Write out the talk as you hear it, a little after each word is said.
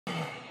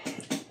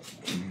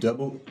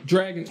Double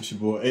Dragon. It's your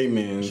boy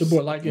AMENZ. It's your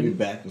boy Liking. We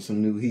back with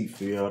some new heat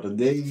for y'all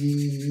today.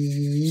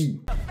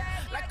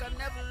 Like I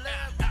never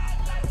left.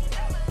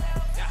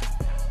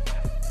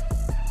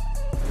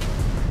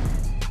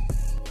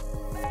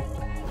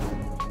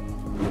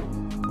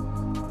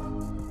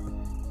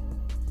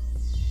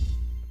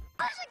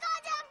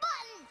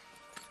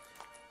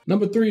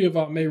 Number 3 of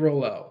our May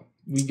rollout,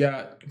 we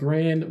got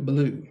Grand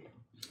Blue.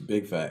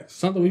 Big facts.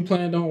 Something we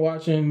planned on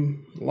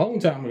watching a long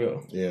time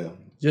ago. Yeah.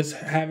 Just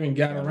haven't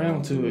got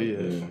around to it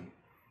yet. Yeah.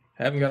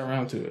 Haven't got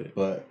around to it.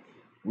 But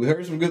we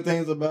heard some good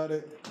things about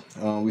it.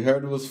 We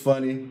heard it was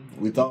funny.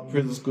 We thought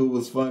Prison School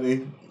was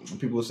funny.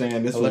 People were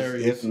saying this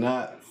Hilarious. was, if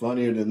not,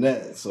 funnier than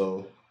that.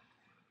 So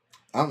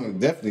I'm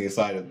definitely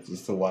excited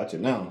just to watch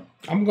it now.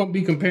 I'm gonna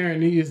be comparing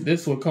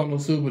this with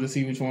Konosuba to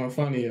see which one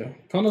funnier.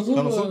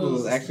 Konosuba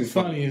was actually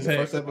funny as heck.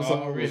 The first episode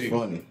already. was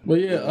funny.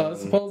 But yeah,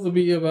 it's supposed to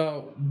be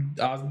about,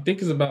 I think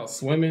it's about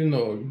swimming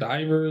or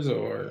divers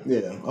or,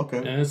 Yeah, okay.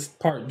 and it's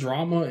part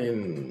drama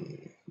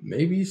and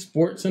maybe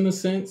sports in a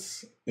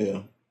sense.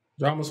 Yeah.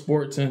 Drama,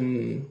 sports,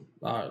 and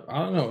I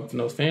don't know if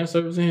there's fan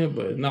service in here,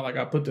 but it's not like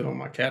I put that on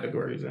my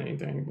categories or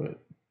anything.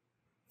 But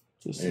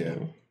just, Yeah.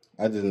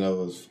 I just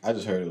know I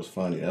just heard it was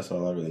funny. That's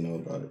all I really know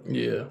about it.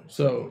 Yeah.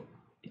 So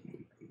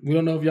we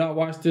don't know if y'all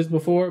watched this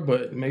before,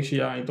 but make sure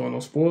y'all ain't throwing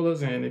no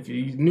spoilers. And if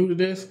you're new to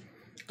this,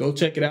 go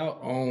check it out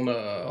on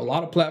a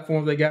lot of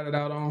platforms. They got it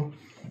out on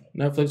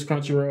Netflix,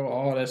 Crunchyroll,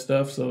 all that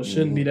stuff. So it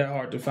shouldn't be that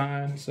hard to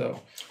find. So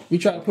we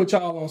try to put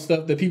y'all on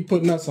stuff that people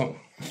putting us on.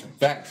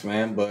 Facts,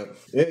 man. But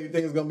yeah, you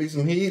think it's gonna be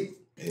some heat?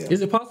 Yeah.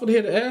 Is it possible to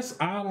hit an S?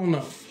 I don't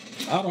know.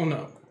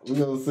 We're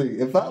gonna see.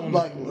 If I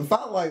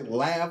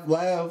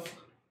laugh.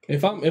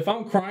 If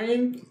I'm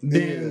crying,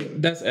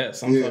 then that's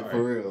S. I'm sorry.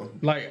 For real.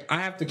 Like I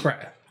have to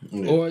cry,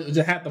 or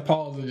just have to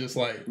pause and just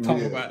like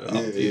talk about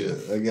it. Yeah,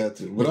 I got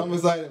to. But I'm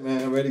excited,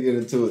 man. I'm ready to get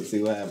into it.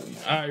 See what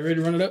happens. All right, ready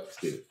to run it up? Let's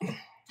get it.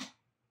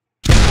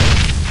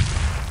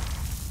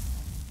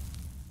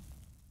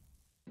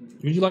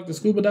 Would you like to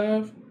scuba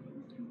dive?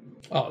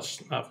 Oh,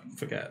 I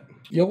forgot.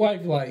 Your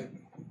wife like,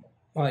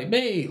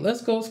 babe,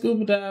 let's go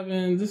scuba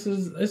diving.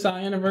 It's our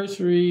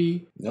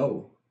anniversary.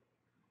 No.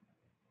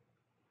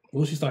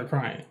 Will she start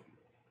crying?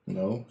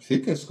 No. She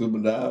can scuba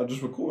dive. I'll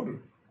just record her.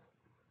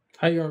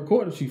 How you gonna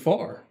record if she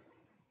far?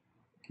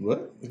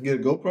 What? Let's get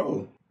a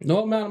GoPro.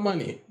 No amount of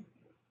money.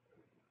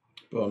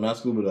 Bro, I'm not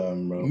scuba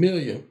diving, bro. $1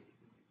 million.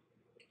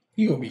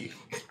 You gonna be.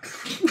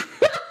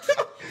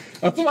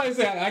 Somebody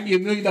say I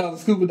get $1 million to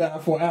scuba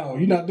dive for an hour.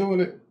 You not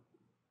doing it?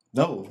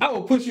 No. I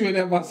will push you in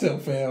there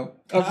myself, fam.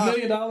 $1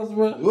 million,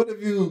 bro. What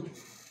if you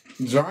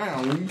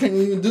drown? You can't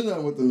even do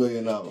nothing with $1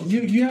 million.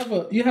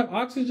 You have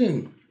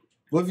oxygen.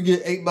 What if you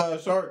get ate by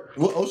a shark?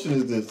 What ocean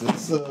is this?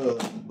 It's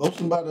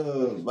ocean by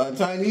the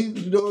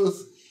Chinese. You know,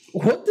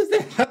 What does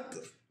that have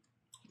to?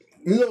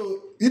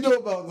 You know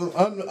about the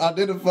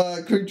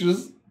unidentified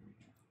creatures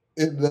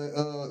in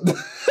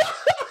the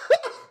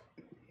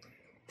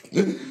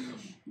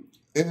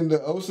in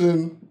the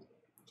ocean.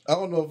 I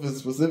don't know if it's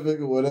specific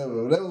or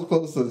whatever, but that was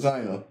close to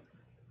China.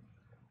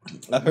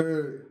 I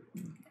heard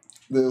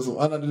there was some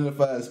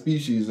unidentified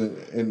species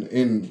in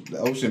the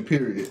ocean,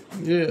 period.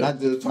 Yeah. Not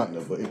just China,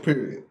 but in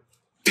period.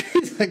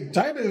 He's like,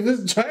 China, this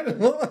is China.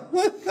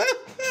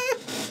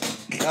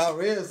 I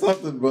read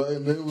something, bro,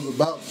 and it was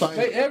about China.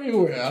 They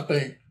everywhere, I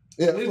think.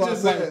 Yeah, that's what I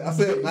said. I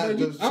said not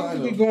just China. I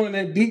don't think you're going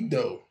that deep,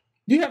 though.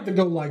 You have to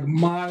go like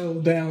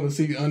miles down to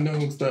see the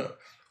unknown stuff.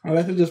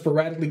 Unless it just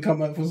sporadically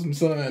come up for some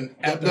sun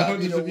after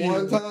hundreds of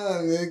years. One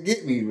time, it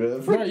get me, bro.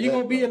 Right, you're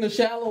going to be in the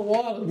shallow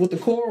water with the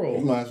coral.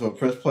 You might as well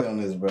press play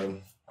on this, bro.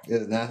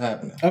 It's not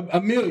happening.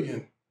 $1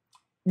 million.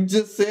 You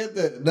just said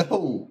that.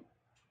 No.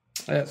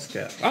 That's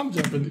cap. I'm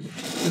jumping.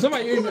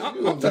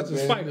 I'm touching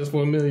spiders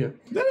for $1 million.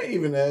 That ain't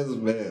even as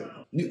bad.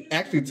 You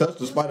actually touched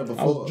the spider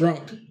before. I was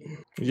drunk.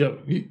 Yo,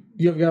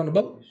 you ever got on the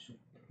boat?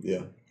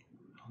 Yeah.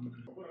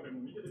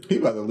 He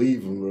about to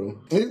leave him,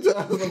 bro.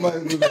 Anytime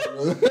somebody do that,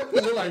 bro.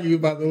 Look like you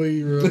about to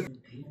leave, bro.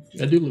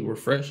 That do look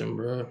refreshing,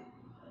 bro.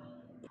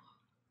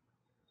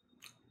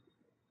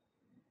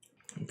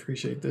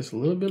 Appreciate this a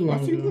little bit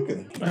longer. Why you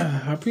looking?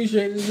 I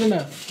appreciate it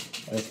enough.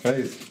 That's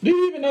crazy. Do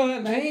you even know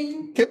that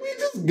name? Can we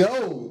just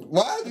go?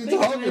 Why are you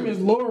talking? His name is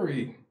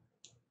Lori.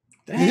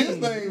 Dang, his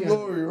name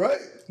Lori, right?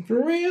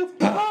 For real?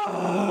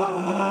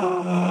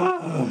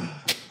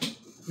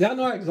 Y'all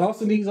know how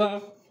exhausting these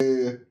are?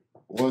 Yeah.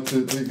 1,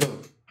 2, 3, go.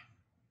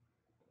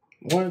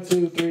 1,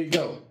 2, 3,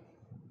 go.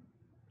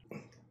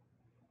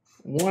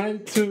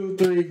 1, 2,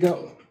 3,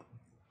 go.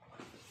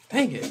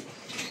 Dang it.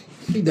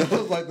 That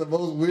was like the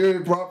most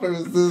weird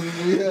performances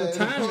we had. The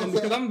timing,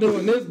 because I'm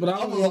doing this, but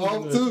I was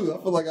off too. I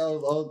feel like I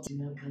was off too.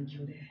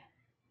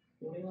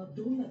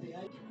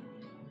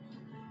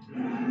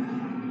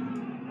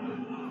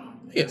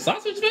 Yeah,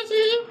 sausage fest in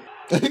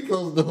here? He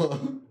closed the door.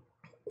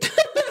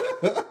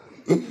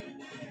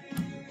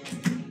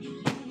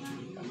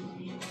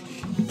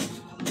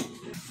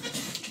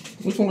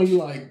 Which one you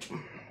like?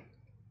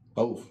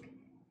 Both.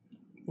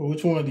 Or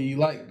which one do you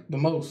like the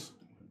most?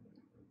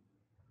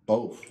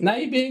 Both. Now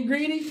you being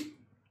greedy?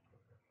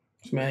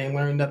 This man ain't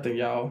learned nothing,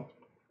 y'all.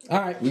 All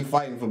right. We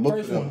fighting for both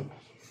of them.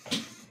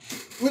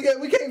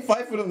 We can't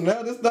fight for them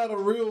now. That's not a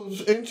real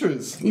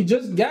interest. We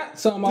just got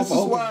some off. This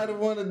is why I don't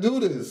want to do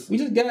this. We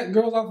just got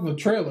girls off of a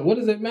trailer. What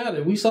does it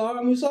matter? We saw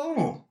them. We saw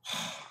them.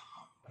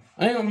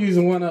 I am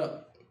using one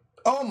up.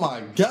 Oh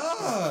my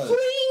god!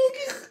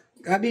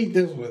 I need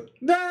this one.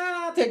 Nah,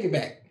 I'll take it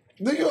back.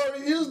 Then you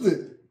already used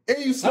it,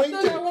 and you slinked it.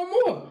 I still got one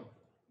more.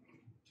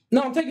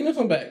 No, I'm taking this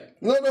one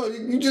back. No,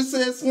 you just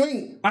said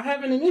swing. I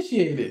haven't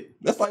initiated.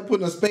 That's like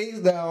putting a spades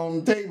down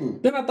on the table.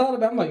 Then I thought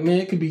about it. I'm like, man,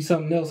 it could be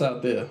something else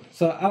out there.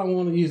 So I don't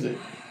want to use it.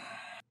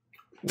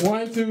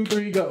 1, 2,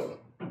 3, go.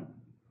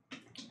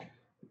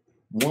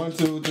 1,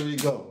 2, 3,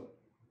 go.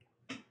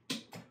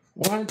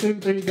 1, 2,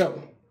 3,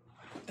 go.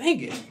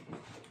 Dang it.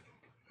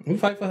 We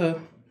fight for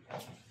her.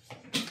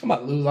 I'm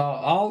about to lose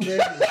all day.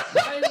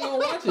 Not even gonna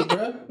watch it,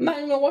 bro. Not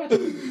even gonna watch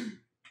it.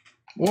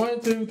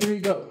 1, 2, 3,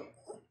 go.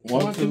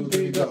 1, 2,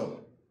 3, go.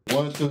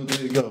 1, 2,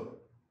 3, go.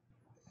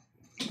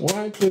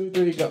 1, 2,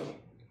 3, go.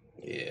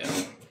 Yeah.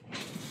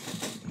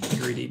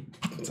 Greedy.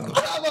 I'm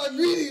not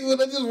greedy when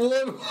I just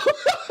run.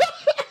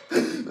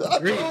 I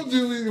told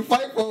you we can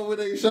fight for them when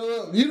they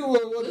show up. You the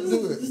one who want to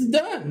do it. It's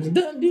done. It's a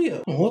done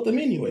deal. I want them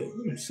anyway.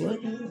 Slut.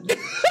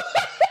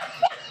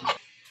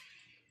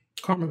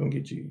 Karma gonna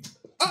get you.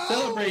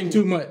 Celebrating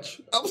too much.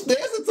 I was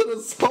dancing to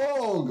the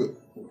song.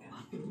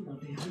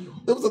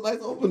 It was a nice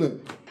opening.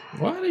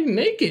 Why are they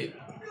naked?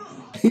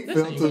 He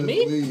fell to his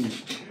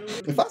knees.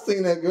 If I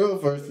seen that girl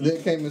first and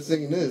then came and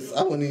sing this,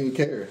 I wouldn't even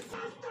care.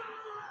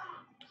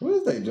 What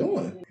is they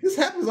doing? This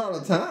happens all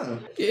the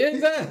time. Yeah,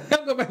 exactly.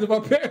 I'll go back to my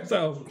parents'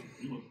 house.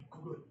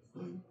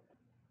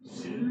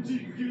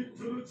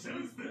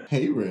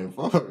 He ran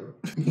far.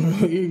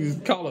 You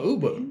just call an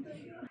Uber.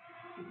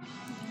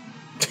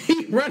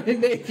 He running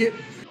naked.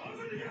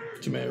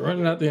 What you man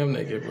running out there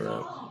naked,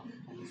 bro?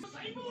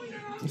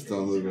 This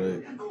don't look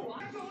right.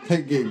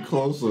 They getting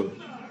closer.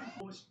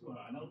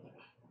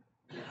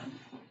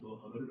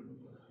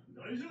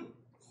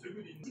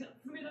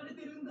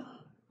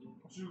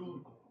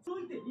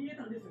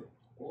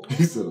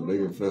 He said a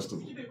mega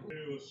festival.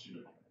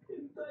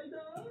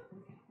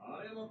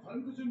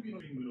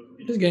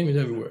 This game is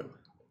everywhere.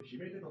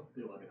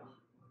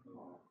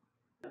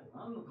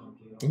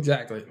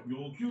 Exactly.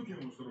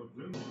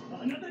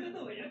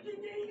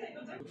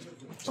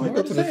 So they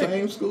go to the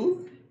same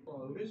school?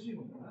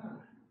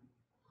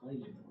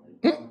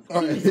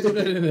 All right. Throw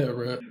that in there,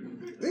 bro.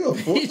 They gonna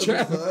force him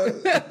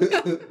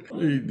aside.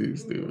 You do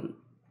stupid.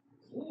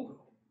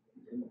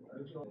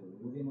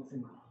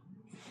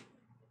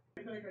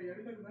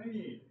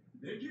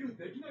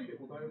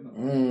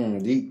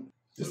 Deep.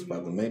 This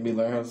about to make me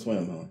learn how to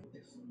swim, huh?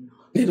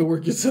 Need to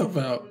work yourself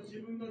out.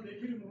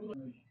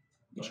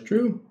 It's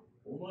true.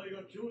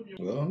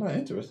 Well, I'm not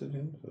interested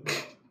in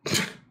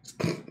it.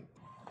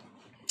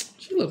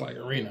 She look like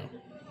Arena.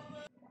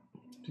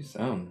 She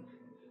sound.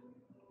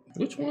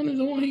 Which one is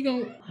the one he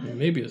gonna?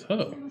 Maybe it's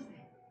her.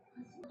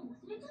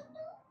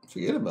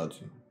 Forget about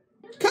you.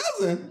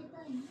 Cousin!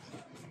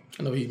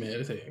 I know he mad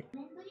as hell.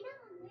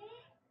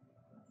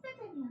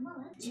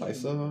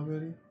 Spice up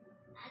already?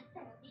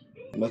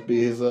 Must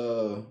be his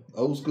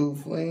old school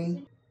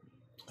fling.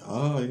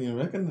 Oh, you didn't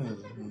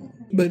recognize him.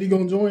 But he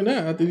gonna join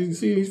now after he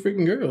see these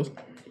freaking girls.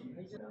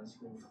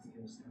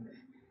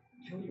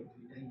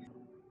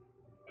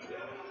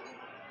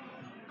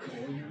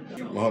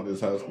 All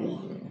this high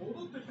school.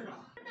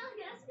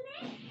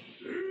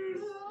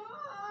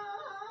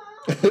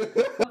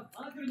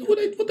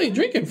 What they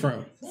drinking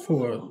from?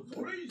 For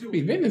what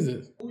event is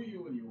this?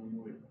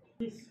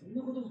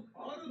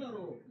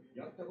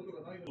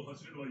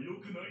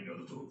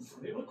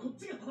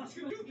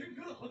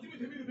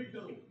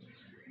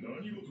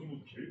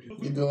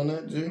 You doing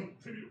that, G?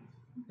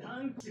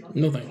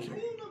 No, thank you.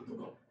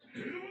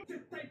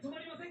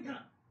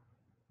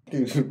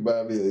 You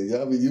Bobby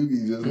Yabi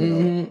Yugi just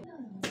now.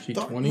 She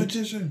Dark 20.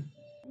 magician.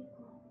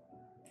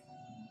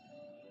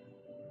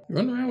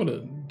 Run around with a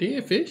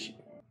dead fish?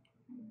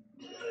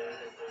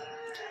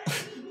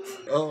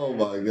 Oh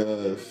my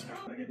gosh.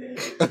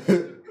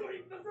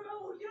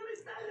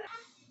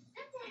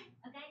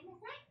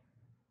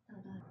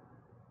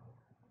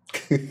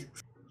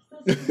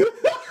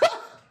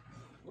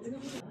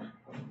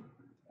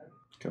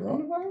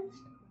 Coronavirus?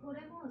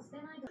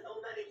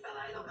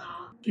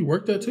 You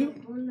worked that too?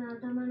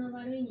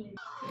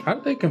 How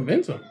did they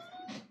convince him?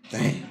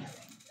 Dang.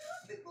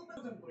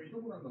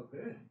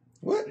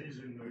 What?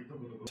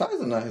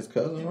 Ty's not his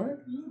cousin, right?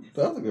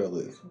 The other girl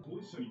is.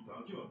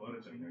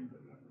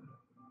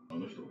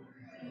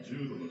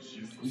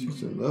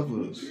 She's in love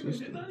with her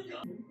sister.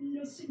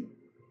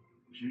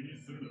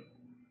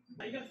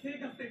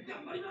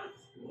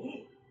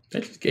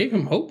 That just gave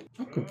him hope?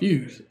 I'm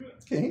confused.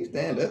 Can he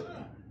stand up?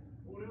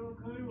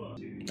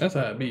 That's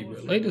how it be,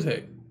 bro. Late as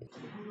heck.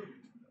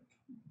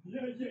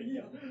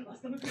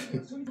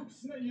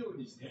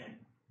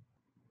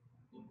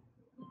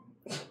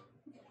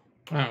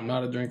 I'm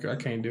not a drinker. I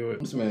can't do it.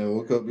 This man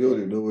woke up, you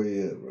already know where he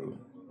at, bro.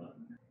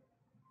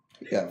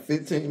 He got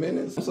 15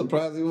 minutes. I'm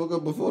surprised he woke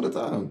up before the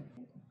time.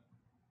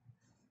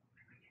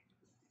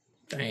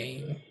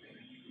 Dang.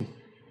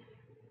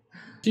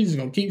 She's just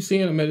gonna keep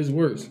seeing him at his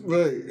worst.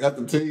 Right,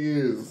 after 10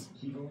 years.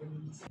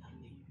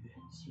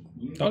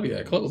 Thought he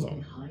had clothes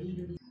on.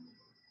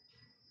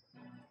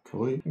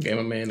 Cool. Gave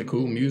my man the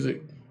cool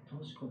music.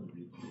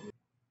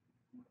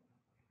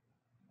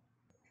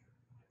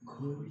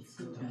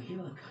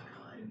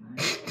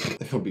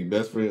 They're gonna be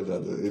best friends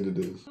at the end of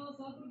this.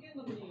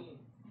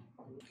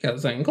 Got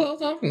the same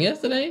clothes on from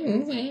yesterday.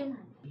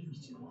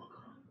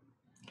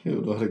 He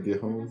don't know how to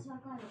get home.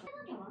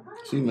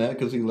 She mad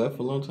because he left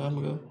a long time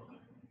ago?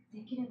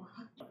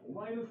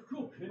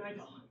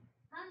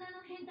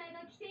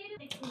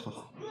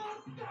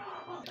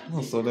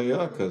 Oh, so they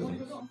are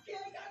cousins.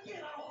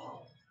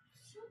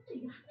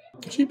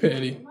 She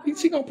petty.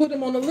 She gonna put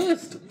him on the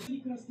list.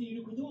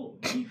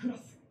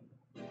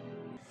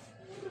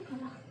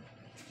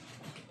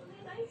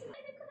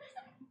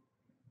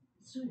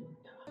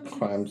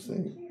 Crime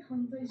scene.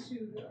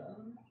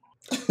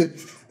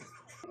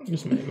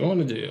 This man going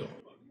to jail.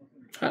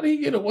 How did he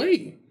get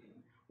away?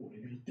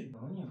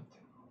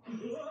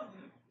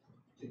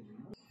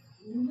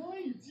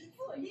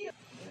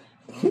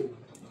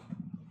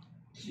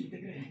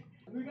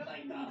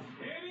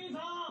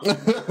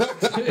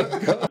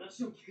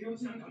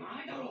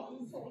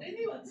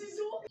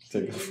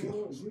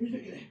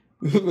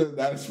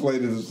 Not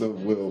explaining himself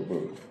well,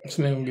 bro. This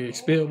man gonna get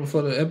expelled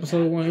before the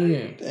episode 1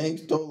 ends. Dang,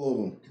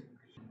 stole him.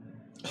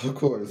 Of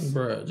course.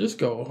 Bruh, just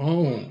go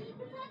home.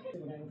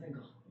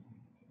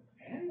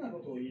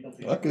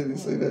 Why couldn't you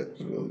say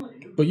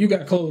that? But you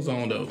got clothes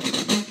on though.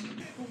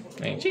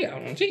 Dang, she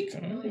got on cheeks. Huh?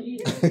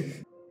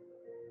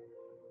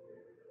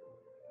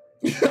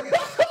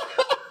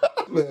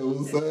 Man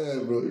was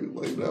sad, bro. He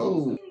was like,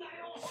 no.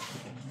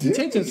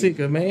 Attention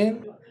seeker,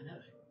 man.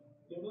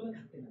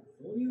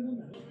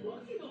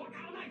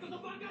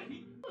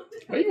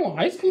 Are you on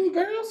high school,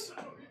 girls?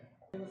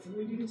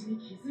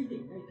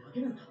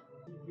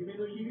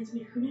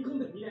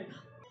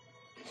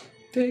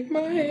 Take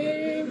my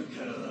hand.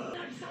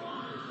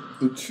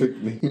 You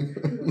tricked me.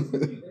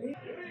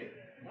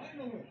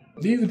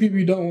 These are people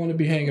you don't want to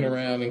be hanging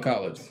around in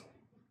college.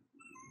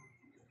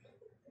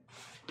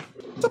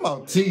 Talk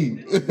about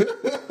tea.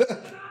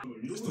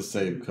 It's the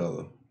same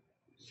color.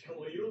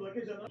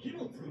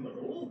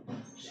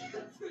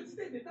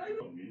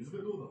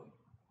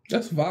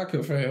 That's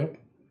vodka, fam.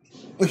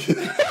 It's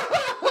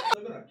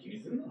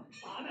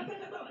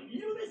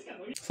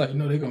like, you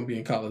know, they're going to be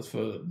in college for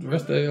the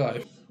rest of their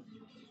life.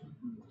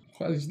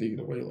 Why is this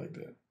nigga away like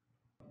that?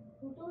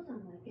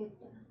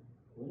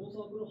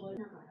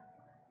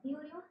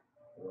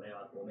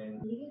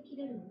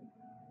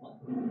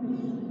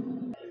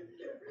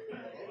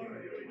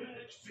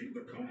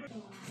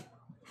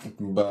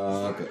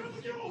 But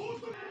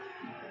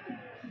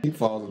he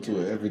falls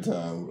into it every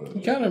time. Bro.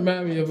 He kind of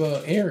reminds me of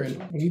Aaron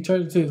when he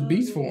turned into his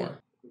beast form.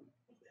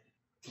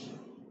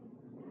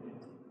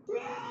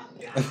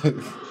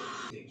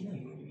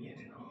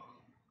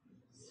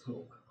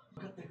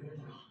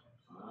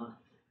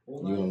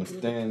 You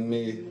understand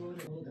me?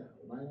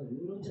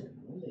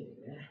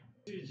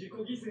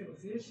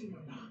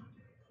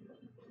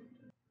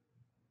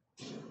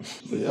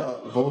 So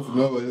y'all both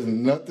know there's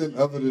nothing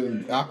other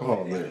than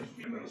alcohol there.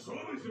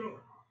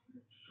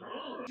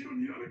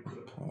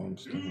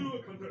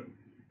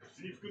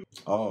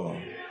 Oh,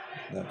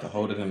 they have to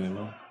hold it in there,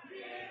 man.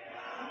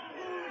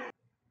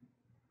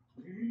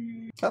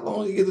 How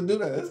long do you get to do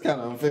that? That's kind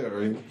of unfair,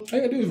 right? All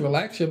you gotta do is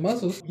relax your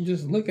muscles. You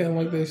just look at them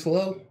like they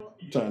slow.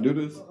 You trying to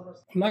do this?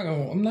 I'm not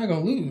gonna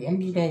lose. I'm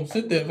just gonna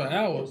sit there for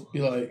hours. Be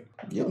like,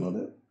 You don't know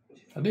that.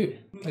 I do.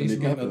 I used to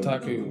be an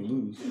otaku.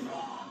 Lose.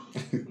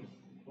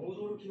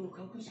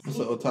 What's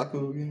an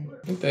otaku again?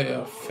 I think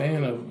they're a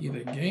fan of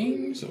either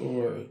games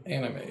or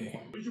anime.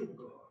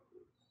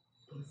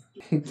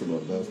 It's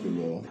about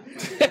basketball.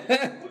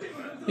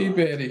 He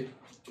petty.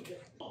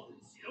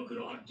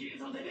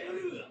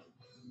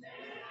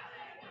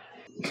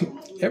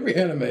 Every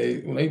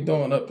anime, when they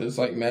throwing up, it's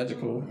like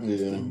magical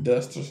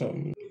dust or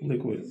something,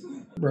 liquid.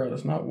 Bro,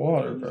 that's not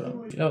water,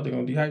 bro. Y'all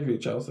gonna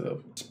dehydrate yourself.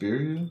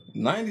 Spirit?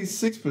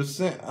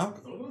 96%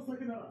 alcohol.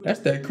 That's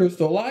that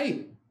crystal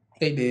light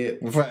they did.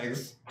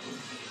 Facts.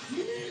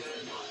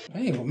 I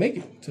ain't gonna make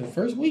it to the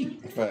first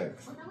week.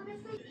 Facts.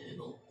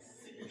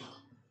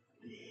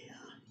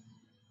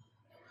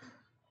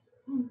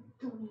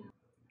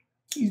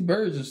 These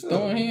birds just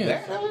throwing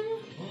hands.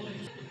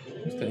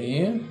 It's the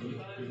end.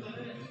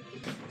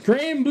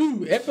 Grand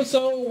Blue,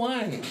 episode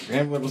 1.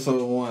 Grand Blue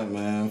episode 1,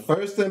 man.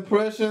 First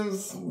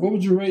impressions. What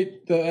would you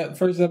rate the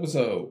first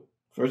episode?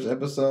 First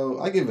episode,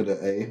 I give it an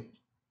A.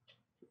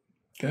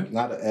 Okay.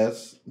 Not an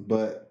S,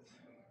 but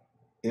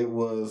it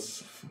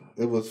was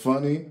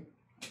funny.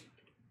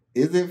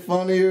 Is it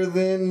funnier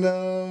than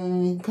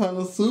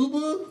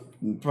Konosuba?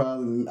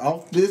 Probably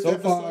off this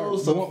episode.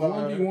 So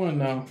far, 1v1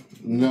 now.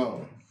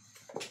 No.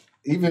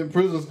 Even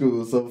Prison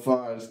School so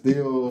far is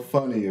still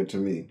funnier to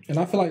me. And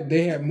I feel like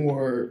they had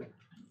more,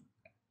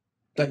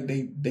 like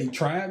they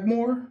tried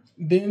more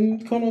than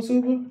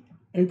Konosuba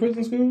in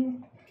Prison School.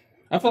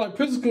 I feel like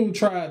Prison School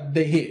tried,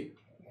 they hit.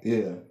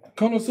 Yeah.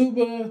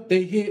 Konosuba,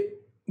 they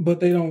hit, but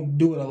they don't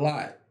do it a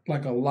lot.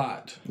 Like a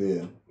lot.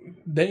 Yeah.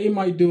 They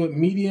might do it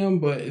medium,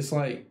 but it's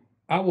like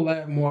I will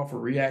laugh more for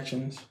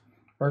reactions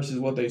versus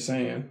what they're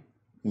saying.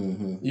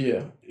 Mm-hmm.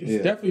 Yeah.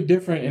 It's definitely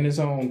different in its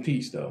own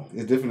piece, though.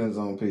 It's different in its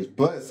own piece.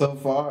 But so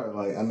far,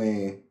 like, I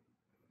mean,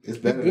 it's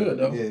better. It's good,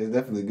 though. Yeah, it's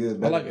definitely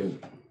good. I like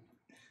it.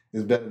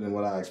 It's better than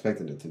what I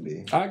expected it to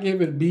be. I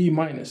give it a B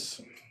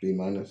minus. B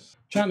minus.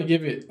 Trying to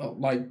give it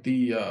like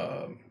the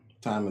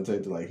time and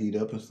take to like heat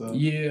up and stuff.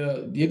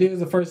 Yeah, it is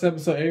the first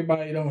episode.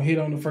 Everybody don't hit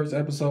on the first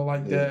episode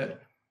like that.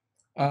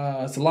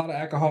 It's a lot of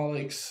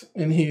alcoholics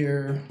in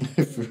here,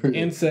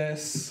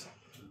 incest,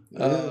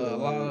 a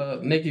lot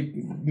of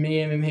naked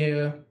men in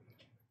here,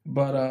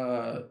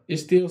 but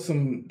it's still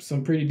some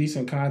pretty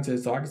decent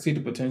content. So I can see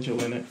the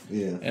potential in it.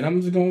 Yeah, and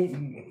I'm just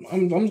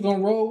gonna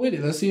roll with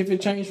it. Let's see if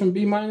it changed from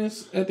B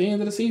minus at the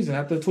end of the season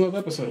after 12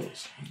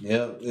 episodes.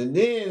 Yep, and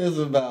then it's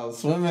about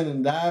swimming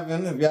and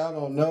diving. If y'all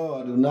don't know,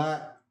 I do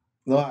not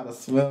know how to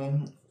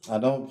swim. I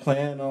don't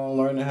plan on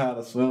learning how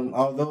to swim,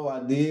 although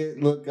I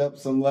did look up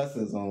some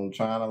lessons on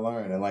trying to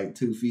learn in like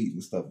 2 feet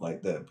and stuff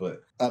like that.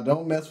 But I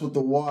don't mess with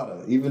the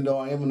water, even though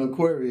I am an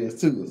Aquarius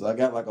too. So I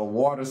got like a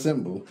water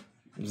symbol,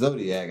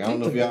 Zodiac. I don't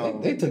know if y'all...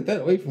 They took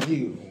that away from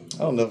you. I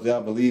don't know if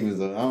y'all believe in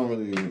Zodiac. I don't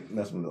really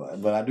mess with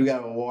it, but I do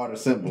got a water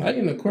symbol. I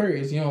in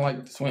Aquarius, you don't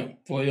like to swim.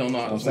 Well, you don't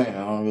know how to swim. I'm saying,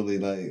 I don't really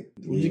like...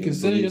 Would you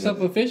consider yourself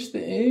a fish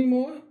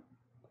anymore?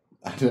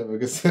 I never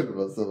considered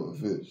myself a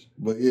fish.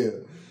 But yeah.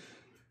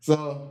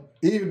 So,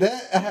 even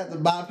that, I had to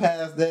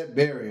bypass that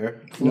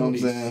barrier. You know what I'm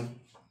saying?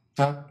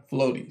 Huh?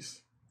 Floaties.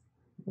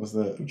 What's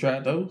that? You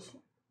tried those?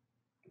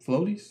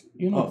 Floaties?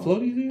 You know what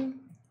floaties is?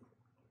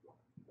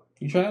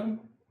 You tried them?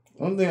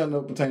 One thing I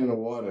know pertaining to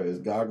water is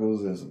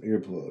goggles and some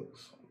earplugs.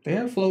 They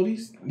have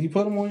floaties. You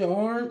put them on your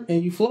arm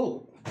and you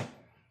float.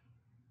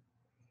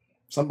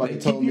 Somebody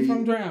told me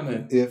from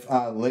drowning. If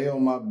I lay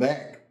on my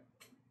back,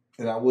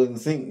 that I wouldn't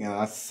sink, and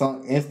I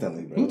sunk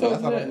instantly. Bro. Who told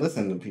That's you how that? I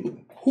listen to people.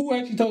 Who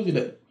actually told you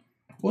that?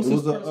 What's it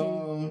this was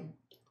person?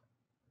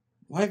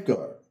 A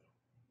lifeguard.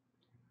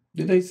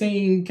 Did they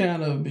seem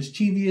kind of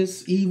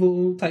mischievous,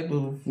 evil type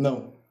of?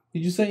 No.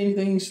 Did you say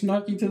anything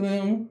snarky to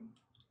them?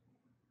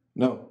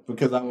 No,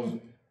 because I was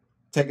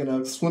taking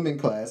a swimming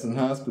class in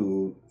high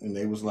school, and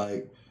they was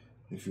like,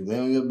 if you lay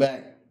on your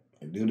back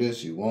and do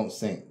this, you won't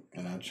sink.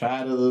 And I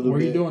tried a little bit.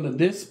 Were you doing the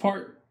this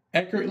part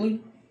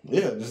accurately?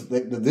 Yeah, just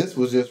this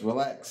was just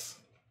relax.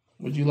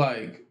 Would you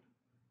like,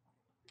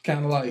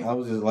 kind of like? I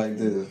was just like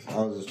this.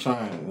 I was just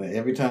trying. Like,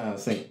 every time I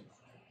sink.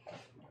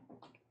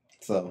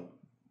 So,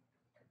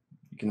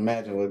 you can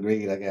imagine what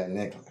grade I got in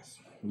that class.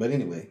 But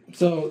anyway.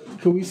 So,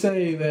 could we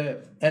say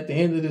that at the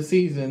end of the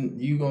season,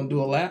 you going to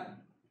do a lap?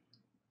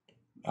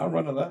 I'll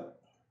run a lap.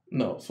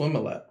 No, swim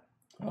a lap.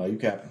 Oh, you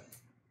capping.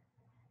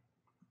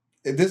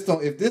 If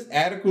this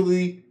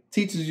adequately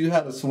teaches you how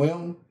to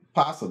swim,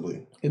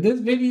 possibly. If this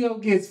video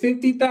gets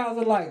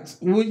 50,000 likes,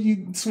 will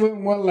you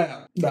swim one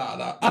lap?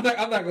 Nah. I'm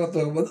not going to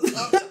throw it.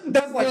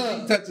 That's like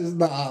knee touches.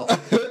 Nah.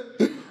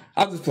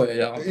 I'm just playing,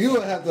 y'all. You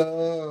would have to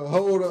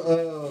hold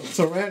a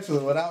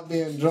tarantula without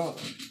being drunk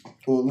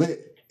or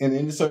lit in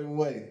any certain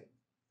way.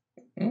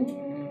 That's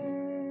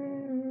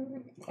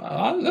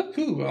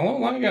cool.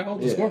 I ain't got to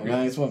hold the scorpion.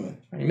 I ain't swimming.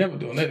 I ain't never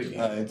doing that again.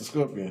 I ain't the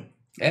scorpion.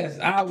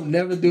 I would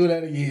never do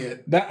that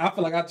again. I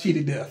feel like I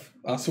cheated death.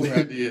 I swear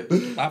I did.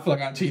 I feel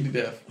like I cheated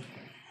death.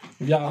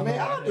 Y'all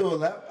I'll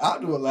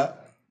do a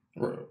lap.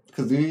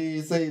 Because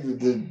you say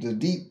the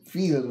deep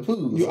feet of the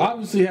pool. You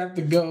obviously have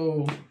to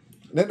go.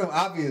 They're no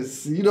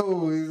obvious. You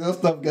know, our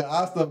stuff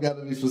got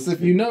to be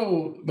specific. You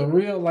know, the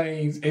real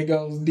lanes, it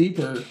goes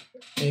deeper,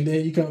 and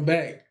then you come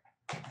back.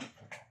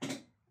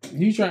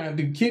 You trying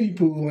to do kiddie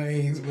pool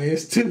lanes where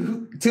it's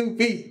 2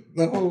 feet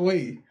the whole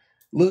way.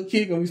 Little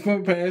kid gonna be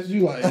swimming past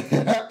you like,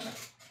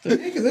 because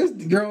this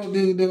girl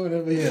dude doing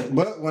over here.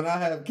 But when I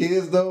have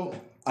kids though,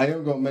 I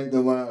am gonna make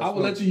them learn. I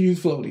will let you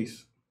use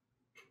floaties.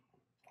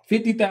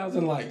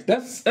 50,000 likes.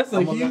 That's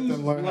a huge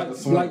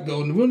like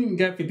goal. We don't even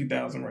got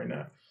 50,000 right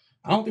now.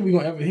 I don't think we're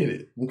gonna ever hit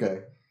it.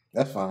 Okay,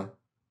 that's fine.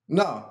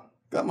 No,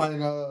 that might I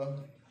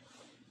don't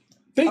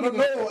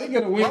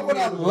know. Why would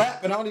I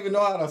lap and I don't even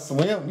know how to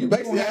swim? You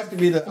basically have to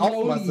be the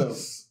off myself.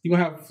 You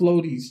gonna have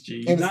floaties,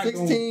 G. In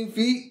 16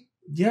 feet.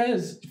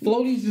 Yes,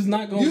 floaties is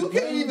not going to... You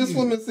can't even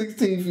swim in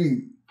 16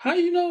 feet. How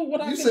you know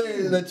what I can do? You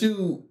said that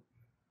you...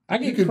 I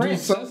get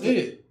cramps, that's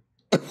it.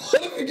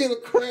 What if you get a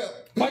cramp?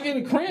 If I get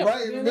a cramp...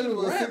 Right in the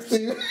middle of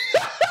 16...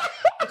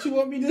 What you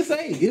want me to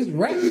say? It's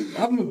rap.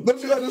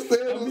 Don't you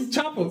understand? I'm a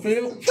chopper,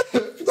 Phil.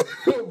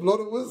 Blow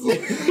the whistle.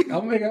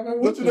 Don't you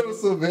know the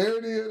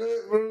severity of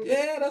that, bro?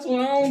 Yeah, that's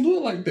why I don't do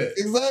it like that.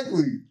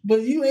 Exactly.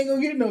 But you ain't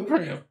going to get no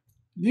cramp.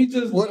 You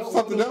just... What if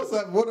something else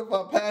happens? What if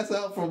I pass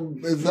out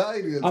from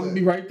anxiety? I'm going to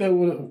be right there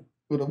with a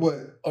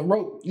what? A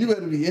rope. You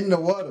better be in the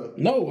water.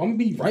 No, I'm going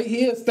to be right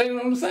here standing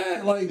on the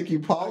side. Like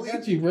you Polly? I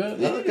got you, bro.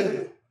 Yeah.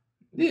 Okay.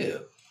 Yeah.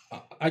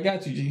 I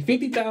got you, G.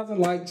 50,000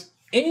 likes.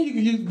 And you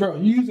can use, bro,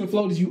 you using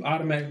floaties, you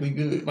automatically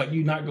good. Like,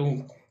 you're not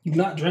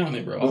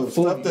drowning, bro. The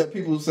stuff that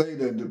people say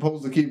that's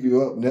supposed to keep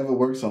you up never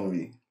works on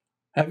me.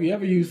 Have you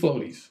ever used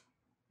floaties?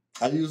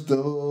 I use the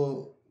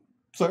little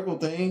circle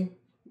thing.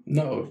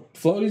 No,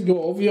 floaties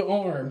go over your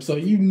arm, so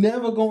you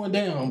never going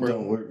down, bro.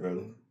 Don't work,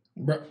 bro.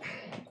 Bro,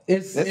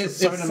 it's a certain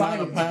it's amount of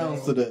science,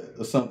 pounds bro. to that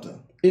or something.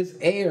 It's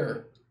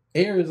air.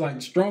 Air is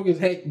like strong as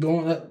heck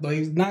going up. Like,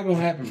 it's not gonna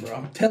happen, bro.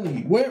 I'm telling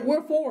you.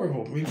 Wear 4 of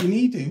them if you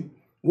need to.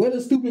 Wear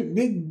the stupid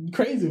big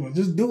crazy one.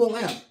 Just do a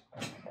lap.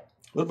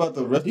 What about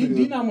the rest Do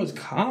you know how much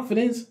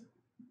confidence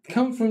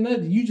comes from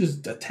that? You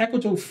just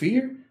tackled your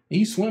fear and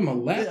you swim a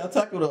lap. Yeah, I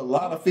tackled a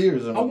lot of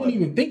fears. I wouldn't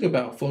even think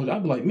about float.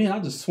 I'd be like, man, I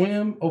just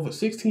swam over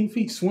 16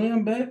 feet,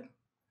 swam back.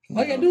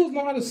 All you gotta do is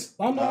know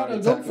how to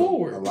go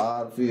forward. A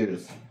lot of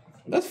fears.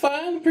 That's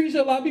fine. I'm pretty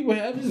sure a lot of people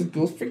have just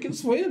go freaking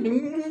swim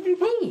and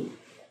boom.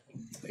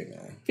 Hey,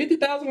 man.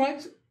 50,000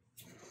 likes.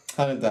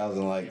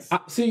 100,000 likes.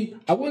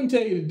 I wouldn't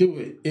tell you to do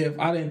it if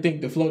I didn't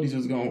think the floaties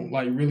was gonna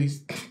like really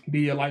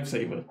be a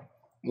lifesaver.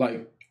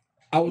 Like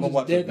I would just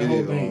watch a dead the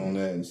whole video thing. on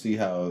that and see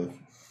how.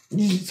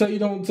 So you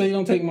don't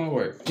take my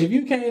word. If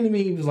you came to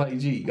me and was like,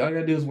 "Gee, all I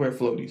gotta do is wear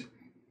floaties,"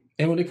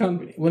 and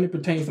when it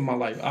pertains to my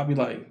life, I'll be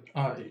like,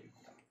 "All right,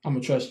 I'm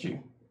gonna trust you."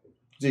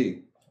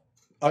 Gee,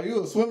 are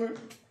you a swimmer?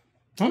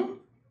 Huh?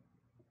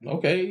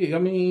 Okay. I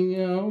mean,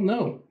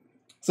 no.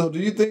 So do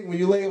you think when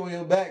you lay on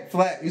your back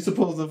flat, you're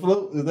supposed to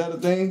float? Is that a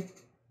thing?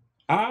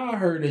 I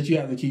heard that you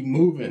have to keep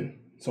moving.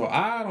 So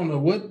I don't know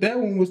what that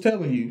one was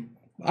telling you.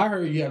 I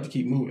heard you have to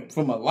keep moving.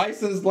 From a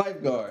licensed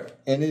lifeguard,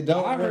 and it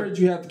don't. I heard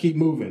you have to keep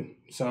moving.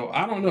 So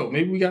I don't know.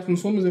 Maybe we got some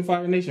swimmers in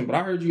Fire Nation, but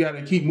I heard you got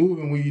to keep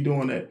moving when you're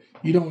doing that.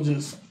 You don't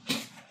just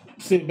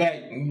sit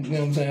back. You know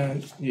what I'm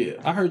saying? Yeah,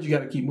 I heard you got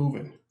to keep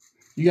moving.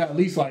 You got to at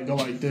least like go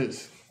like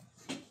this.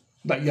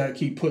 Like you got to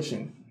keep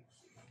pushing.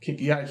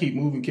 You got to keep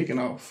moving, kicking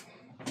off.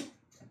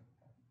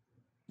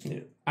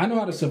 Yeah, I know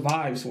how to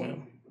survive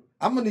swim.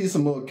 I'm gonna need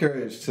some more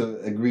courage to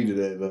agree to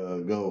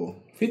that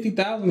goal.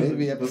 50,000.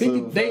 Maybe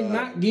episode 5. They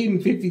not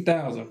getting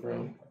 50,000,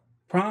 bro.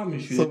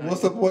 Promise you. So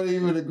what's the point of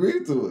even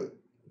agreeing to it?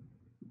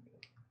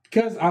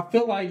 Because I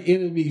feel like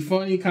it'll be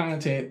funny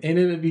content and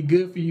it'll be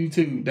good for you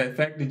too. That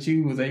fact that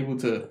you was able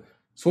to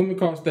swim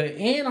across that,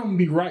 and I'm gonna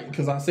be right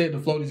because I said the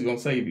floaties are gonna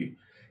save you.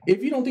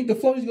 If you don't think the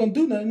floaties gonna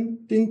do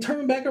nothing, then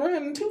turn back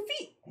around in 2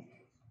 feet.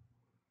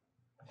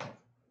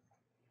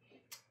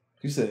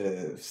 You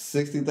said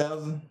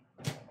 60,000.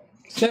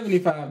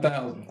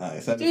 75,000. All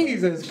right, 75.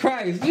 Jesus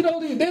Christ! You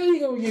don't even. Then you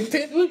gonna get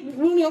 10.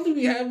 We don't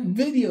even have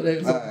video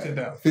that's All over right,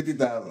 10,000.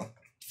 50,000.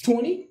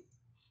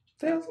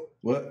 20,000.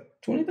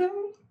 What?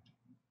 20,000.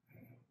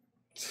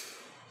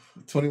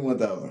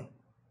 21,000.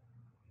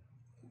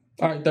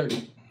 All right,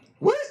 30.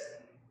 What?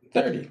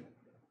 30.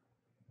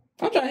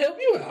 I'm trying to help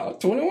you out.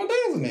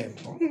 21,000 then.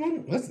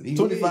 That's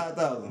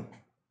 25,000.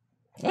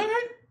 All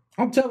right.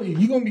 I'm telling you,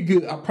 you're gonna be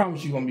good. I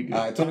promise you're gonna be good.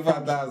 All right,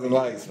 25,000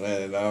 likes,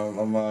 man.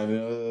 I'm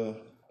on.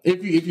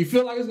 If you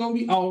feel like it's gonna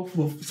be off,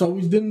 so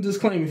we didn't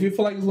disclaim. If you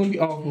feel like it's gonna be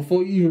off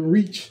before you even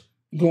reach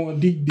going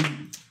deep,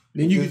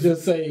 then you can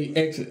just say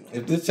exit.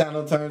 If this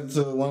channel turns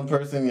into one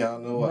person, y'all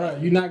know why.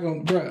 Bruh, you're not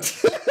gonna,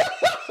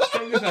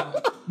 check this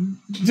out.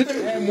 Just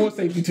to add more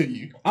safety to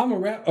you, I'm gonna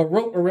wrap a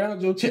rope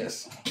around your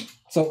chest,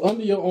 so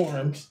under your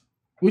arms,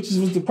 which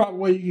is the proper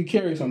way you can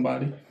carry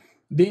somebody.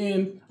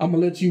 Then I'm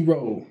gonna let you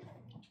roll.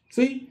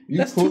 See,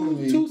 that's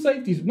two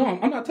safeties. No,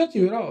 I'm not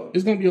touching you at all.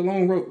 It's gonna be a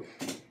long rope.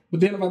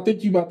 But then if I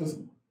think you about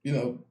to,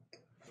 I'm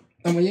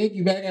gonna yank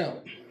you back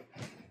out,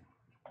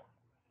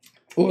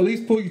 or at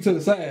least pull you to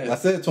the side. I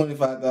said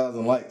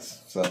 25,000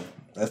 likes, so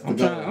that's the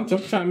goal. I'm trying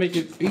to make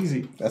it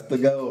easy. That's the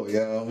goal,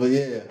 y'all. But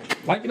yeah,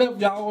 like it up,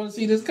 if y'all want to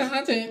see this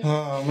content.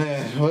 Oh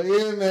man, well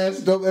yeah, man,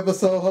 it's a dope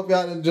episode. Hope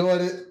y'all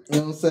enjoyed it. You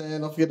know what I'm saying?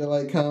 Don't forget to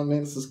like,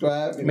 comment,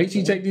 subscribe. Make sure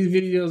you check these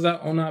videos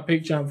out on our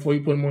Patreon before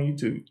you put them on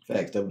YouTube.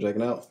 Facts. Double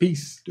checking out.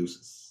 Peace.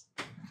 Deuces.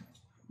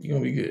 You're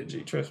gonna be good,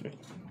 G. Trust me.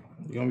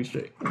 You're gonna be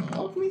straight.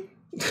 Help me.